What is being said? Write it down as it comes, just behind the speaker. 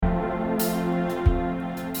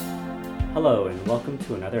Hello, and welcome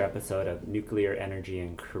to another episode of Nuclear Energy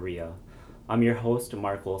in Korea. I'm your host,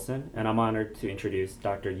 Mark Wilson, and I'm honored to introduce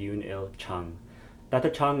Dr. Yoon Chang. Dr.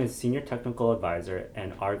 Chang is Senior Technical Advisor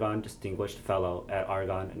and Argonne Distinguished Fellow at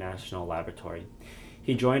Argonne National Laboratory.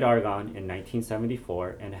 He joined Argonne in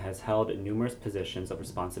 1974 and has held numerous positions of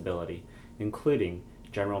responsibility, including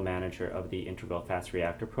General Manager of the Integral Fast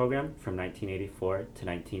Reactor Program from 1984 to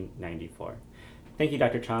 1994. Thank you,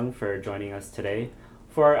 Dr. Chang, for joining us today.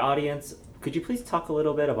 For our audience, could you please talk a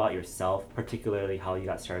little bit about yourself, particularly how you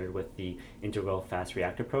got started with the Integral Fast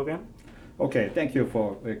Reactor Program? Okay, thank you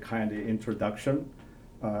for the kind introduction.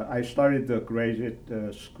 I started the graduate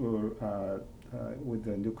school with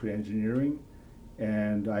the nuclear engineering,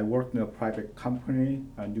 and I worked in a private company,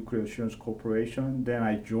 Nuclear Assurance Corporation. Then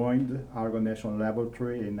I joined Argonne National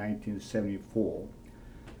Laboratory in 1974.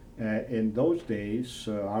 In those days,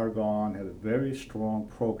 Argonne had a very strong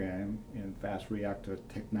program in fast reactor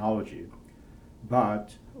technology.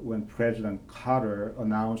 But when President Carter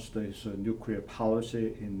announced his nuclear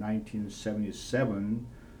policy in 1977,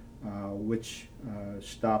 which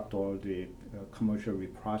stopped all the commercial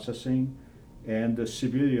reprocessing and the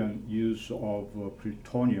civilian use of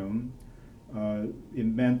plutonium, it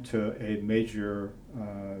meant a major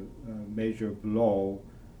blow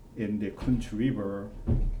in the Kunch River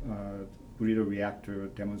breeder reactor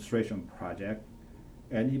demonstration project.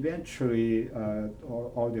 And eventually,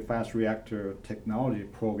 all the fast reactor technology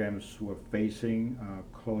programs were facing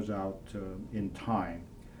closeout in time.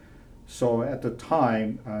 So at the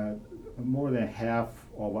time, more than half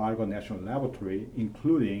of Argonne National Laboratory,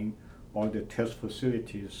 including all the test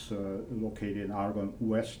facilities located in Argonne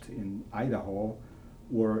West in Idaho,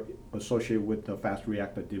 were associated with the fast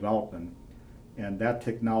reactor development. And that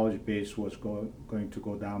technology base was going to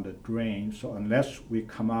go down the drain. So unless we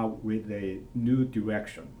come out with a new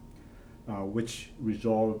direction, which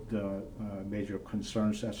resolved major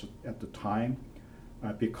concerns at the time,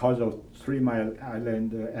 because of 3 Mile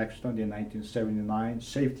Island accident in 1979,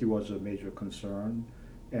 safety was a major concern,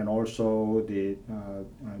 and also the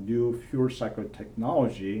new fuel cycle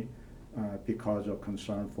technology because of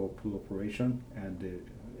concern for proliferation and the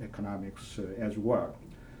economics as well.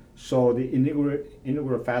 So the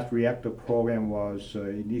integral fast reactor program was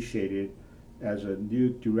initiated as a new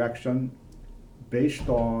direction based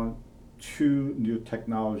on 2 new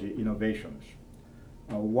technology innovations.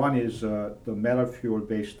 One is the metal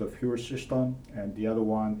fuel-based fuel system, and the other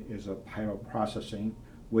one is a pyroprocessing,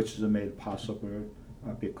 which is made possible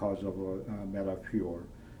because of metal fuel.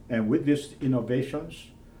 And with these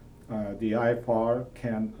innovations, the IFR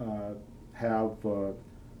can have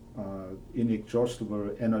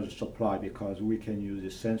inexhaustible energy supply because we can use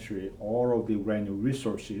essentially all of the uranium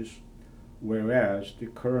resources, whereas the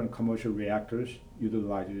current commercial reactors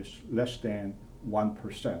utilizes less than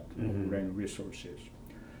 1% of uranium resources.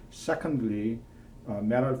 Secondly,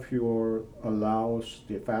 metal fuel allows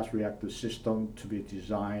the fast reactor system to be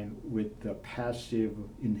designed with the passive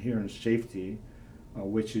inherent safety,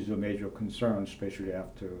 which is a major concern, especially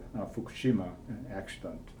after Fukushima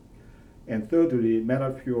accident. And thirdly,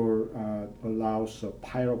 metal fuel allows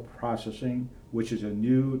pyroprocessing, which is a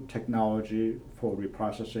new technology for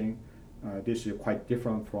reprocessing. This is quite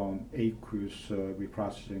different from aqueous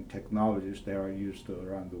reprocessing technologies that are used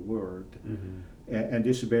around the world. And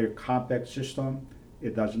this is a very compact system.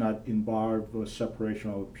 It does not involve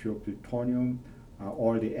separation of pure plutonium.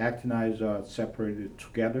 All the actinides are separated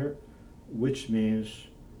together, which means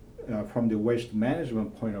from the waste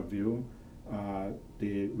management point of view,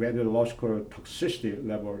 the radiological toxicity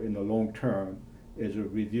level in the long term is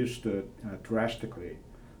reduced drastically,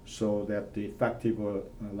 so that the effective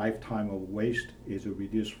lifetime of waste is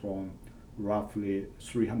reduced from roughly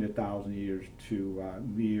 300,000 years to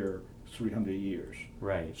mere 300 years.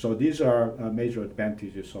 Right. So these are major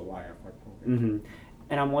advantages of IFR program.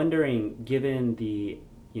 And I'm wondering, given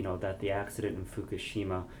that the accident in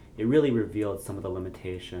Fukushima, it really revealed some of the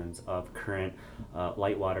limitations of current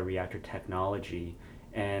light water reactor technology.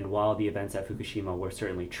 And while the events at Fukushima were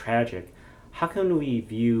certainly tragic, how can we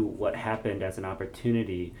view what happened as an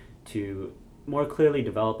opportunity to more clearly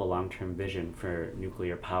develop a long-term vision for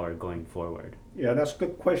nuclear power going forward? Yeah, that's a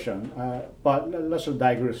good question. But let's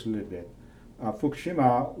digress a little bit.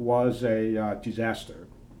 Fukushima was a disaster.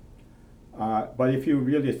 But if you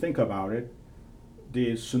really think about it,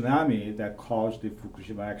 the tsunami that caused the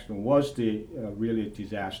Fukushima accident was the really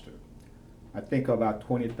disaster. I think about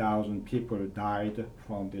 20,000 people died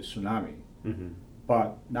from the tsunami,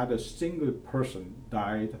 but not a single person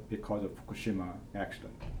died because of Fukushima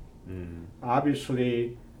accident.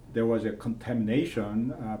 Obviously, there was a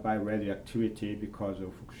contamination by radioactivity because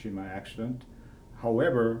of Fukushima accident.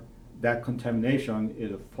 However, that contamination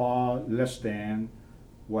is far less than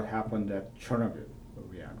what happened at Chernobyl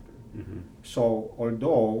reactor. Mm-hmm. So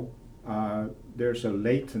although there's a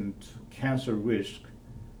latent cancer risk,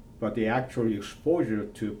 but the actual exposure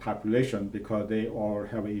to population, because they all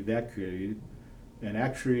have evacuated, and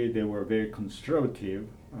actually they were very conservative,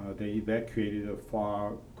 they evacuated a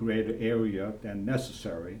far greater area than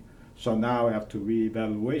necessary. So now after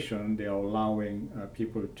reevaluation, they are allowing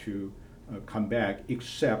people to come back,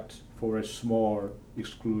 except for a small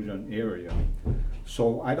exclusion area.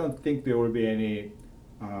 So I don't think there will be any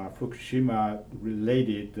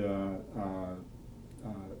Fukushima-related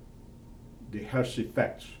the health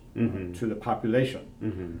effects Mm-hmm. to the population.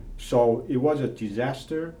 Mm-hmm. So it was a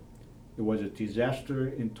disaster. It was a disaster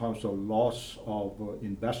in terms of loss of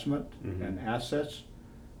investment Mm-hmm. and assets,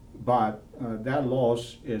 but that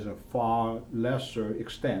loss is a far lesser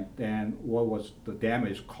extent than what was the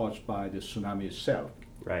damage caused by the tsunami itself,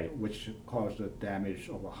 Right. which caused the damage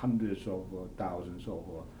of hundreds of thousands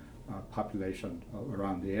of population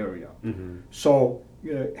around the area. Mm-hmm. So,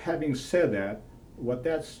 having said that, what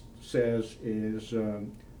that says is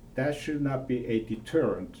that should not be a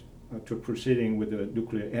deterrent to proceeding with the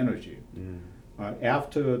nuclear energy. Mm.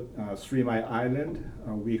 After 3 Mile Island,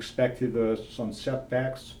 we expected some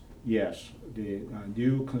setbacks. Yes, the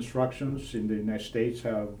new constructions in the United States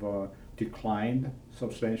have declined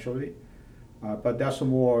substantially, but that's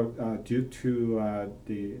more due to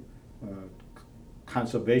the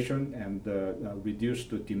conservation and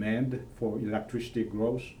reduced demand for electricity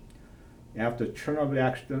growth. After Chernobyl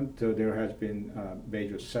accident, there has been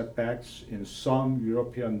major setbacks in some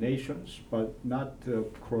European nations, but not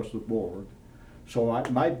across the board. So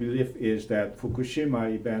my belief is that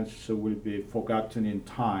Fukushima events will be forgotten in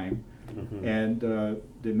time, Mm-hmm. and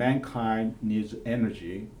the mankind needs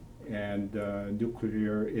energy, and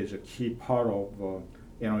nuclear is a key part of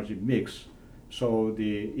energy mix. So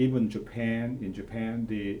even in Japan,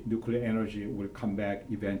 the nuclear energy will come back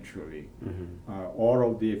eventually. Mm-hmm. All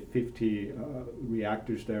of the 50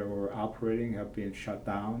 reactors that were operating have been shut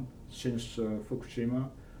down since Fukushima.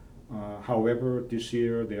 However, this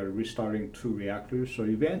year they are restarting 2 reactors, so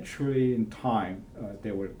eventually in time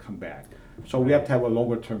they will come back. So we have to have a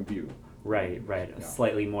longer term view. Right. Yeah.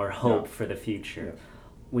 Slightly more hope Yeah. for the future. Yes.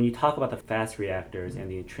 When you talk about the fast reactors and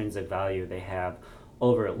the intrinsic value they have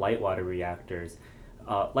over light water reactors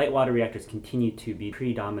continue to be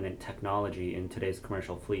predominant technology in today's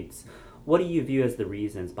commercial fleets. What do you view as the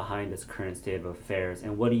reasons behind this current state of affairs,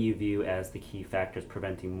 and what do you view as the key factors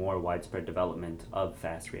preventing more widespread development of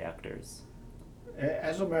fast reactors?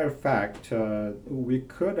 As a matter of fact, we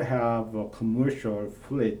could have a commercial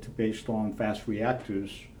fleet based on fast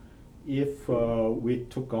reactors if we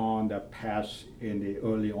took on that path in the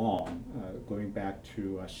early on, going back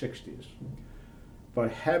to 60s.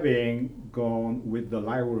 But having gone with the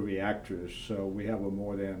light water reactors, we have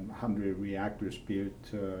more than 100 reactors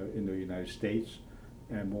built in the United States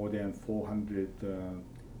and more than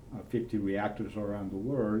 450 reactors around the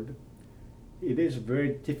world. It is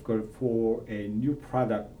very difficult for a new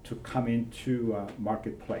product to come into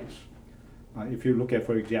marketplace. If you look at,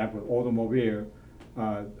 for example, automobile,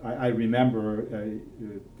 I remember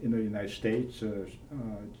in the United States,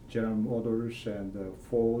 General Motors and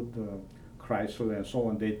Ford, Chrysler and so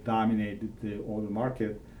on, they dominated the auto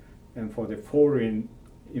market, and for the foreign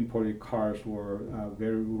imported cars were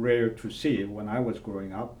very rare to see when I was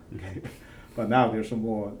growing up. Okay. But now there's some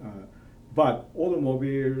more. But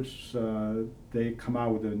automobiles, they come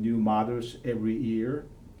out with the new models every year,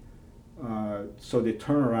 so the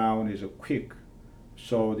turnaround is quick,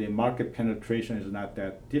 so the market penetration is not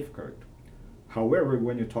that difficult. However,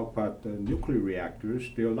 when you talk about the nuclear reactors,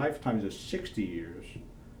 their lifetime is 60 years.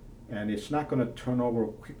 And it's not going to turn over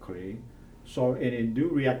quickly. So any new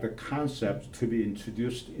reactor concept to be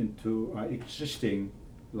introduced into existing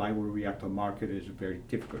light water reactor market is very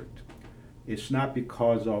difficult. It's not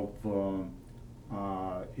because of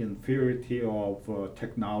inferiority of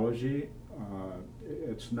technology.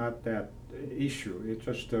 It's not that issue. It's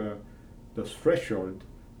just the threshold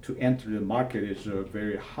to enter the market is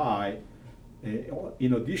very high.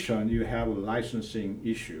 In addition, you have a licensing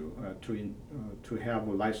issue. To have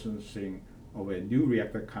a licensing of a new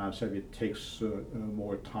reactor concept, it takes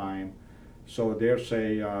more time. So there's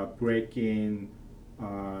a break-in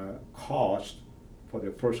cost for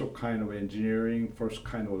the first kind of engineering, first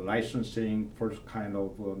kind of licensing, first kind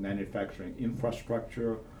of manufacturing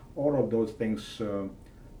infrastructure. All of those things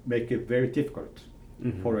make it very difficult.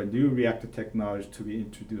 Mm-hmm. For a new reactor technology to be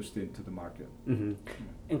introduced into the market. Mm-hmm.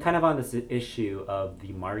 And kind of on this issue of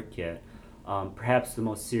the market, Perhaps the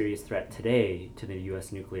most serious threat today to the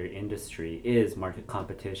U.S. nuclear industry is market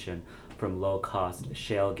competition from low-cost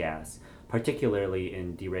shale gas, particularly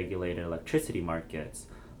in deregulated electricity markets.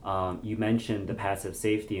 You mentioned the passive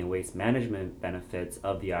safety and waste management benefits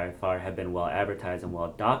of the IFR have been well advertised and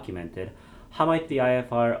well documented. How might the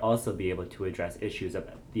IFR also be able to address issues of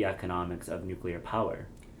the economics of nuclear power?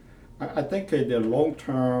 I think in the long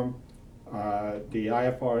term, the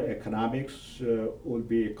IFR economics would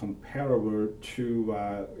be comparable to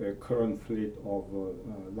a current fleet of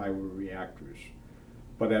live reactors.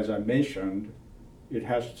 But as I mentioned, it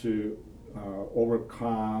has to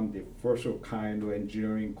overcome the first of kind of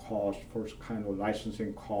engineering cost, first kind of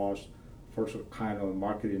licensing cost, first of kind of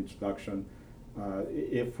market introduction.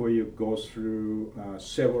 If we go through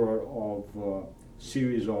several of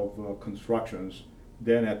series of constructions,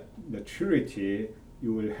 then at maturity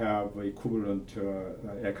you will have equivalent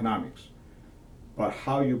economics. But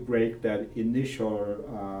how you break that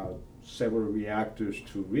initial several reactors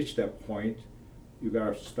to reach that point, you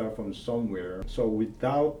gotta start from somewhere. So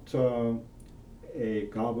without a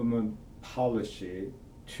government policy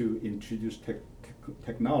to introduce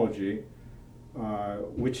technology,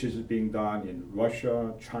 which is being done in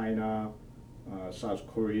Russia, China, South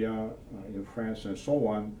Korea, in France, and so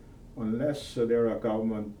on, unless there are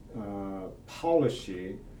government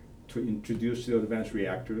policy to introduce the advanced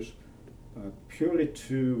reactors, purely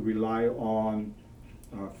to rely on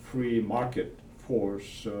free market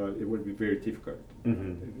force, it would be very difficult.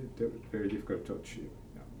 Very difficult to achieve.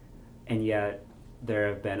 Yeah. And yet, there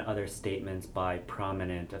have been other statements by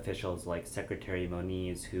prominent officials like Secretary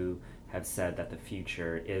Moniz who have said that the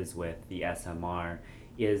future is with the SMR.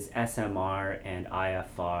 Is SMR and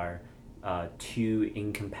IFR two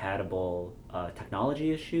incompatible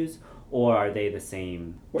technology issues, or are they the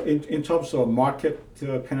same? Well, in terms of market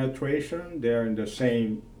penetration, they're in the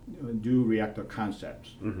same new reactor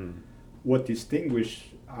concepts. What distinguishes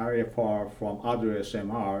IFR from other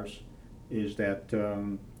SMRs is that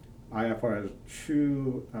IFR has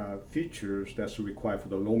two features that's required for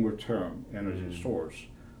the longer term energy source.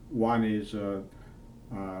 One is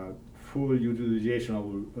full utilization of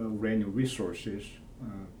uranium resources,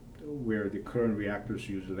 where the current reactors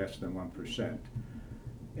use less than 1%.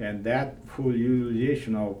 And that full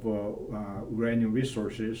utilization of uranium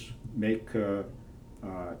resources make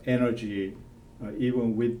energy,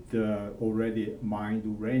 even with the already mined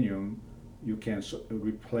uranium, you can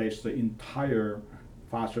replace the entire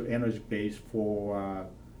fossil energy base for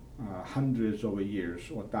hundreds of years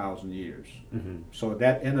or 1,000 years. So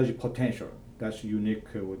that energy potential, that's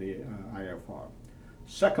unique with the IFR.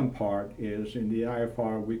 Second part is in the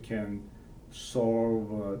IFR we can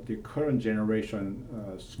solve the current generation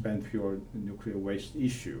spent fuel nuclear waste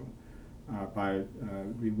issue by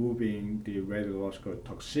removing the radiological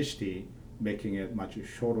toxicity, making it much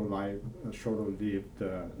shorter-lived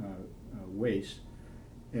waste.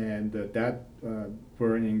 And that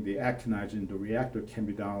burning the actinides in the reactor can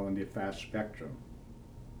be done on the fast spectrum.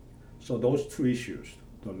 So those two issues,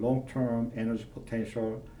 the long-term energy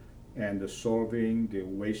potential and solving the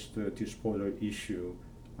waste disposal issue,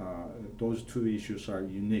 those two issues are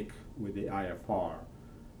unique with the IFR,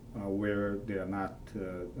 where they are not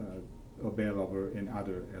available in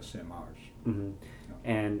other SMRs.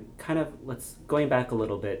 And kind of going back a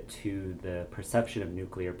little bit to the perception of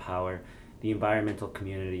nuclear power. The environmental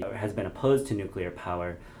community has been opposed to nuclear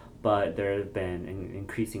power, but there have been an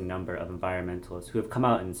increasing number of environmentalists who have come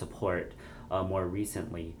out in support more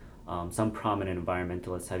recently. Some prominent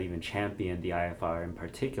environmentalists have even championed the IFR in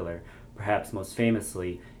particular, perhaps most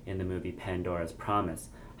famously in the movie Pandora's Promise.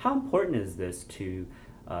 How important is this to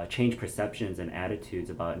change perceptions and attitudes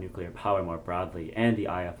about nuclear power more broadly, and the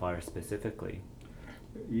IFR specifically?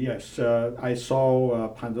 Yes, I saw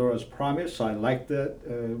Pandora's Promise. I liked that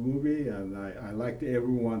movie, and I liked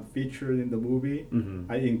everyone featured in the movie.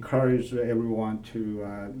 I encourage everyone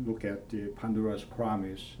to look at the Pandora's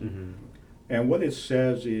Promise. And what it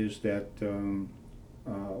says is that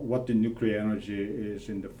what the nuclear energy is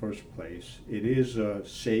in the first place. It is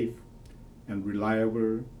safe and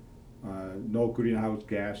reliable, no greenhouse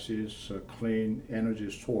gases, clean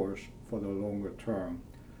energy source for the longer term.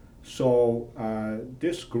 So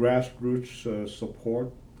this grassroots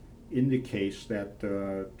support indicates that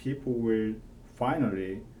people will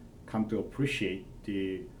finally come to appreciate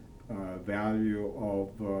the value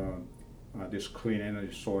of this clean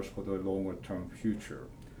energy source for the longer term future.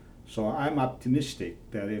 So I'm optimistic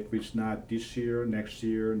that if it's not this year,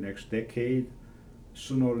 next decade,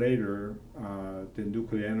 sooner or later, the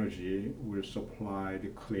nuclear energy will supply the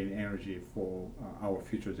clean energy for our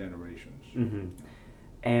future generations.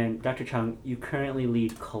 And Dr. Chang, you currently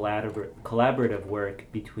lead collaborative work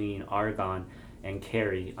between Argonne and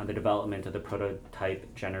Kerry on the development of the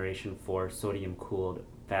prototype Generation 4 sodium cooled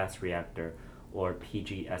fast reactor, or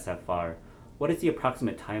PGSFR. What is the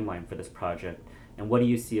approximate timeline for this project, and what do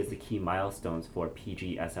you see as the key milestones for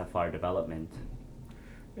PGSFR development?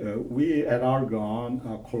 We at Argonne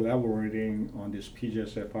are collaborating on this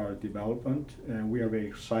PGSFR development, and we are very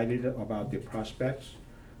excited about the prospects.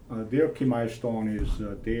 Their key milestone is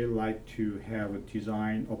they like to have a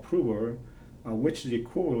design approval, which is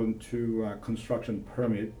equivalent to construction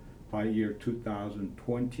permit by year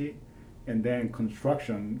 2020, and then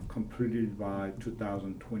construction completed by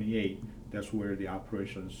 2028. That's where the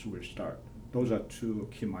operations will start. Those are two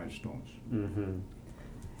key milestones. Mm-hmm.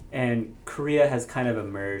 And Korea has kind of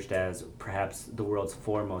emerged as perhaps the world's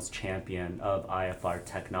foremost champion of IFR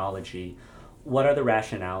technology. What are the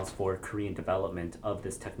rationales for Korean development of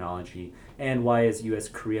this technology, and why is U.S.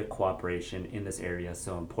 Korea cooperation in this area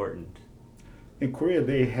so important? In Korea,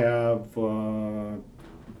 they have,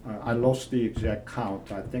 I lost the exact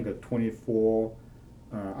count, I think 24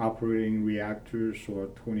 operating reactors or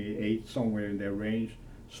 28, somewhere in that range.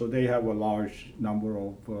 So they have a large number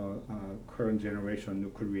of current generation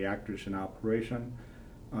nuclear reactors in operation.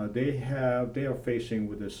 They are facing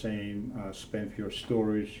with the same spent fuel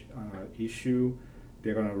storage issue.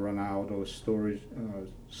 They're going to run out of storage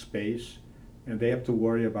space, and they have to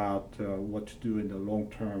worry about what to do in the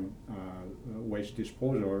long-term waste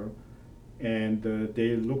disposal. And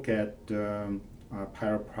they look at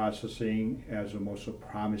pilot processing as the most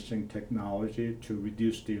promising technology to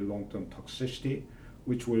reduce the long-term toxicity,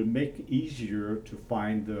 which will make it easier to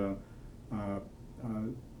find the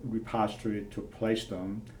repository to place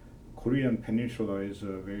them. Korean Peninsula is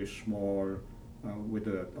very small with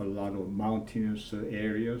a lot of mountainous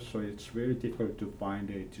areas, so it's very difficult to find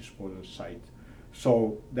a disposal site.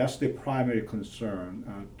 So that's the primary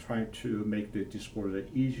concern, trying to make the disposal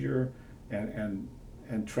easier and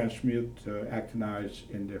transmute actinides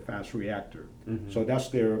in the fast reactor. Mm-hmm. So that's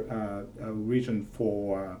their reason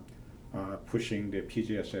for pushing the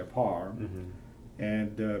PGSFR. Mm-hmm.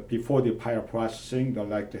 And before the pilot processing, they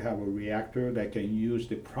like to have a reactor that can use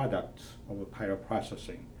the products of the pilot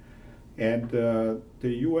processing. And the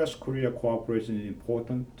U.S. Korea cooperation is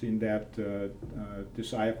important in that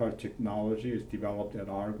this IFR technology is developed at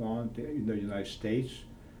Argonne in the United States,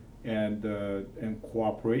 and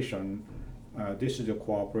cooperation. This is a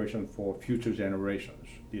cooperation for future generations.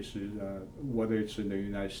 This is whether it's in the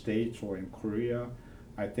United States or in Korea.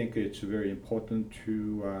 I think it's very important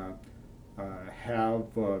to have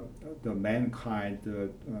the mankind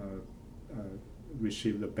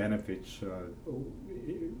receive the benefits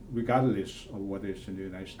regardless of whether it's in the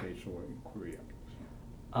United States or in Korea.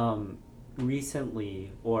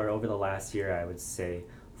 Recently, or over the last year, I would say,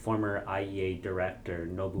 former IEA director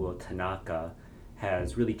Nobuo Tanaka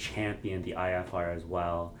has really championed the IFR as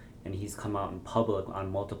well, and he's come out in public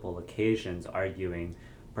on multiple occasions arguing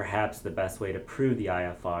perhaps the best way to prove the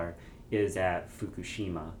IFR is at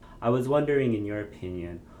Fukushima. I was wondering, in your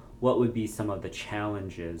opinion, what would be some of the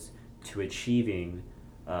challenges to achieving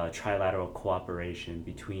trilateral cooperation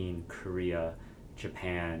between Korea,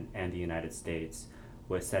 Japan, and the United States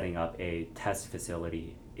with setting up a test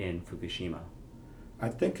facility in Fukushima? I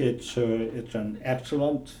think it's an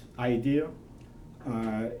excellent idea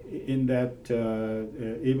in that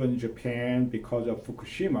even Japan, because of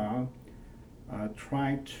Fukushima,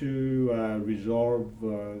 trying to resolve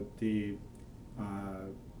the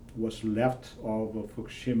what's left of a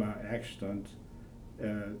Fukushima accident.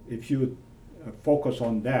 If you focus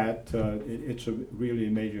on that, it's a really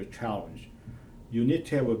major challenge. You need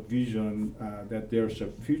to have a vision that there's a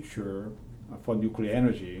future for nuclear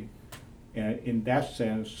energy, and in that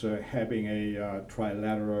sense, having a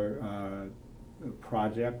trilateral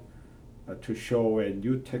project to show a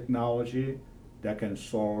new technology that can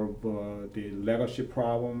solve the legacy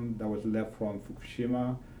problem that was left from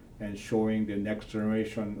Fukushima, and showing the next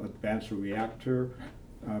generation advanced reactor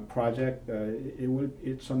project.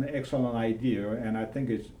 It's an excellent idea, and I think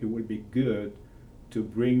it would be good to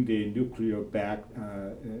bring the nuclear back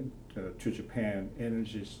to Japan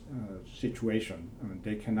energy situation. I mean,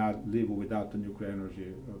 they cannot live without the nuclear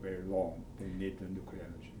energy very long. They need the nuclear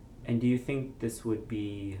energy. And do you think this would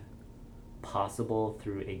be possible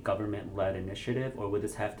through a government-led initiative, or would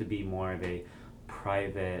this have to be more of a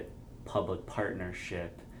private-public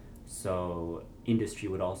partnership so industry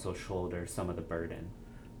would also shoulder some of the burden?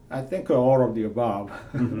 I think all of the above.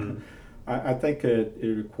 Mm-hmm. I think it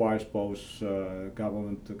requires both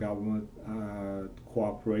government-to-government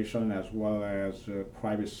cooperation as well as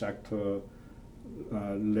private sector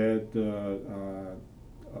led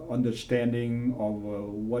understanding of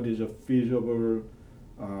what is a feasible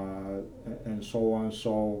and so on.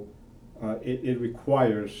 So it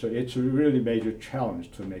requires, it's a really major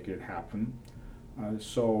challenge to make it happen.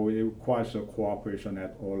 So it requires a cooperation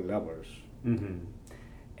at all levels. Mm-hmm.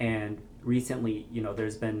 And recently,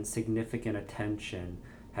 there's been significant attention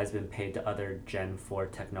has been paid to other Gen 4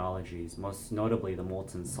 technologies, most notably the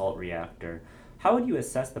molten salt reactor. How would you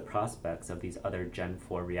assess the prospects of these other Gen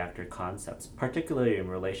 4 reactor concepts, particularly in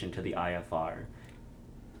relation to the IFR?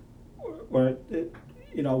 Well,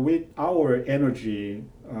 with our energy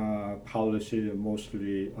policy,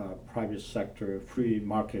 mostly private sector, free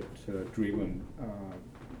market driven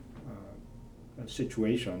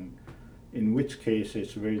situation, in which case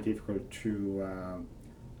it's very difficult to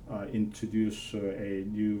introduce a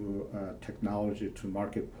new technology to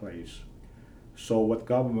marketplace. So what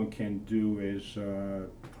government can do is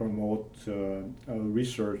promote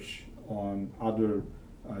research on other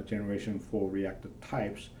generation 4 reactor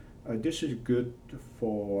types. This is good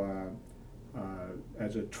for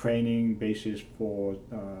as a training basis for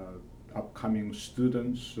upcoming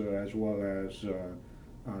students as well as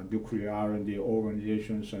nuclear R&D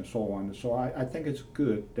organizations and so on. So I think it's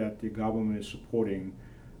good that the government is supporting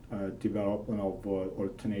development of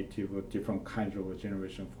alternative different kinds of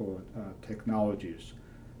generation 4 technologies.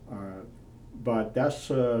 But that's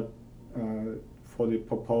for the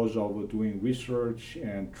purpose of doing research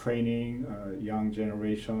and training young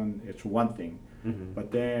generation, it's one thing. Mm-hmm.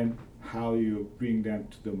 But then how you bring them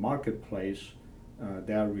to the marketplace,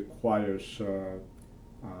 that requires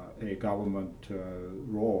a government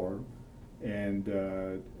role. And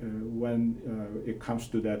when it comes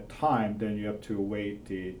to that time, then you have to wait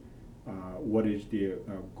what is the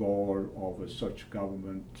goal of such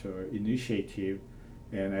government initiative.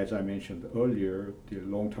 And as I mentioned earlier, the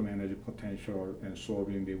long-term energy potential and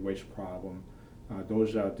solving the waste problem,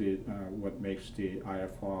 those are the what makes the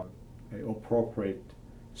IFR an appropriate,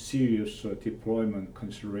 serious deployment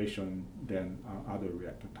consideration than other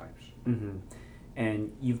reactor types. Mm-hmm.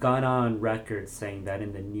 And you've gone on record saying that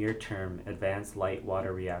in the near term, advanced light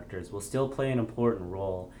water reactors will still play an important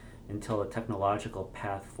role until a technological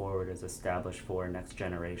path forward is established for next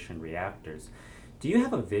generation reactors. Do you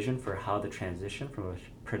have a vision for how the transition from a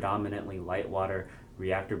predominantly light water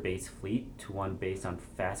reactor based fleet to one based on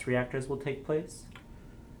fast reactors will take place?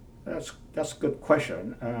 That's a good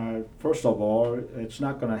question. First of all, it's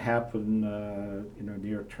not going to happen in the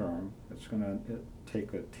near term. It's going to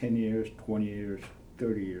take 10 years, 20 years,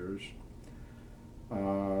 30 years.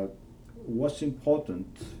 What's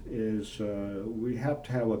important is we have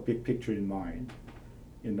to have a big picture in mind.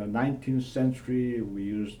 In the 19th century, we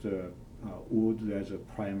used wood as a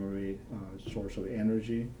primary source of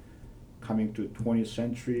energy. Coming to 20th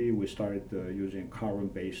century, we started using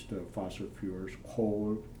carbon-based fossil fuels,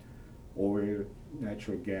 coal, oil,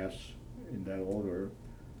 natural gas, in that order.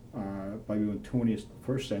 By the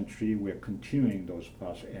 21st century, we're continuing those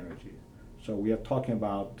fossil energy. So we are talking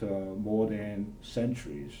about more than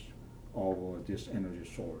centuries of this energy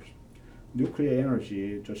source. Nuclear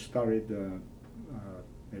energy just started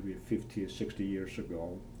maybe 50, 60 years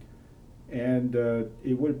ago, and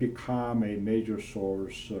it will become a major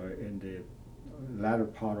source in the latter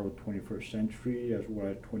part of the 21st century as well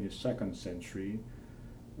as 22nd century,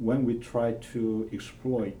 when we try to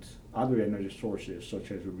exploit other energy sources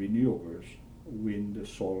such as renewables, wind,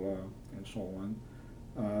 solar, and so on.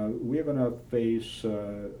 We're going to face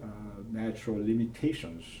natural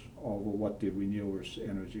limitations of what the renewables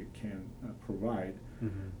energy can provide.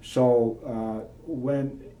 Mm-hmm. So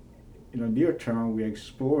when in the near term we're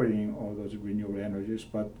exploring all those renewable energies,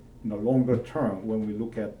 but in the longer term, when we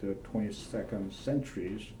look at the 22nd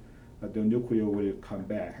centuries, the nuclear will come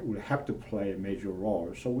back, will have to play a major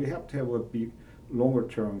role. So we have to have a big, longer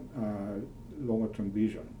term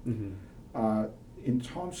vision. Mm-hmm. In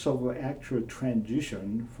terms of actual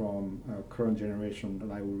transition from current generation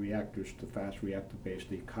light reactors to fast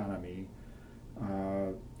reactor-based economy,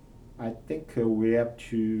 I think we have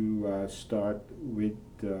to start with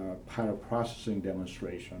pilot processing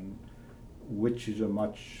demonstration, which is a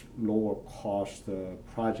much lower cost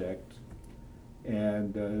project,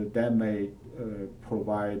 and that may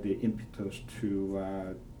provide the impetus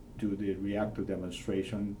to do the reactor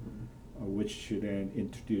demonstration, which then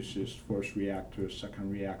introduces first reactor,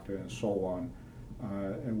 second reactor, and so on,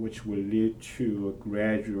 and which will lead to a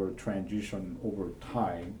gradual transition over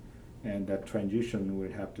time, and that transition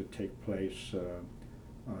will have to take place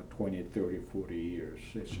 20, 30, 40 years.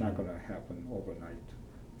 It's not going to happen overnight.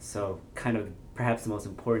 So kind of perhaps the most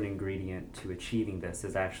important ingredient to achieving this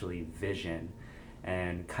is actually vision.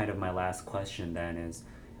 And kind of my last question then is,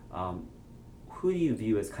 who do you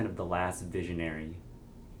view as kind of the last visionary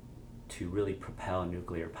to really propel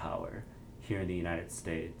nuclear power here in the United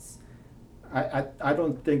States? I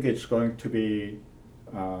don't think it's going to be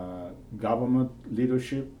government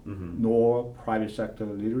leadership nor private sector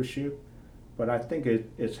leadership, but I think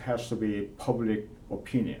it has to be public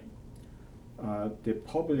opinion. The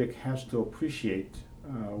public has to appreciate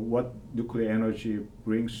what nuclear energy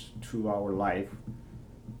brings to our life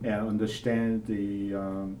and understand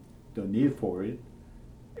the need for it.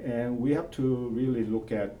 And we have to really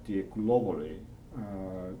look at it globally.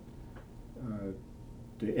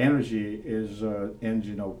 The energy is an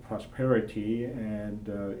engine of prosperity, and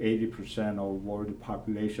 80% of world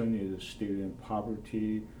population is still in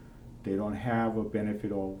poverty. They don't have a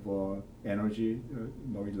benefit of energy,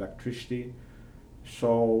 no electricity.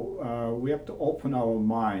 So we have to open our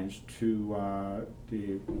minds to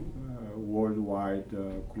the worldwide,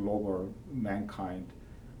 global mankind.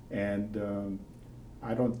 And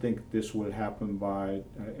I don't think this will happen by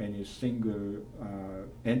any single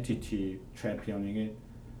entity championing it,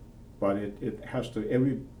 but it has to,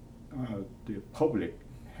 the public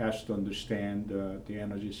has to understand the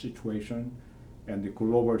energy situation and the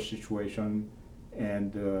global situation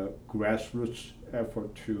and grassroots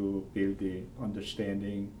effort to build the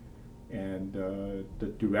understanding and the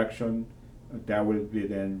direction that will be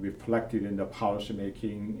then reflected in the policy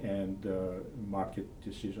making and market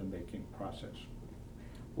decision making process.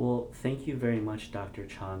 Well, thank you very much, Dr.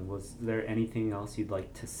 Chang. Was there anything else you'd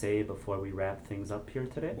like to say before we wrap things up here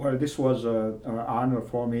today? Well, this was an honor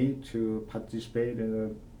for me to participate in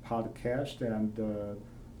the podcast, and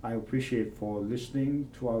I appreciate for listening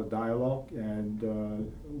to our dialogue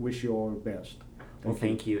and wish you all the best.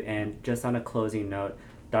 Thank you. And just on a closing note,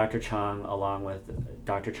 Dr. Chang, along with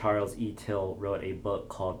Dr. Charles E. Till, wrote a book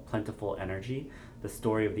called Plentiful Energy, The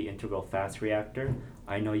Story of the Integral Fast Reactor.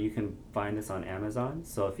 I know you can find this on Amazon,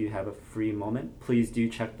 so if you have a free moment, please do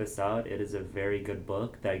check this out. It is a very good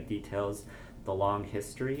book that details the long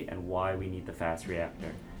history and why we need the fast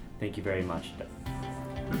reactor. Thank you very much.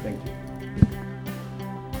 Thank you.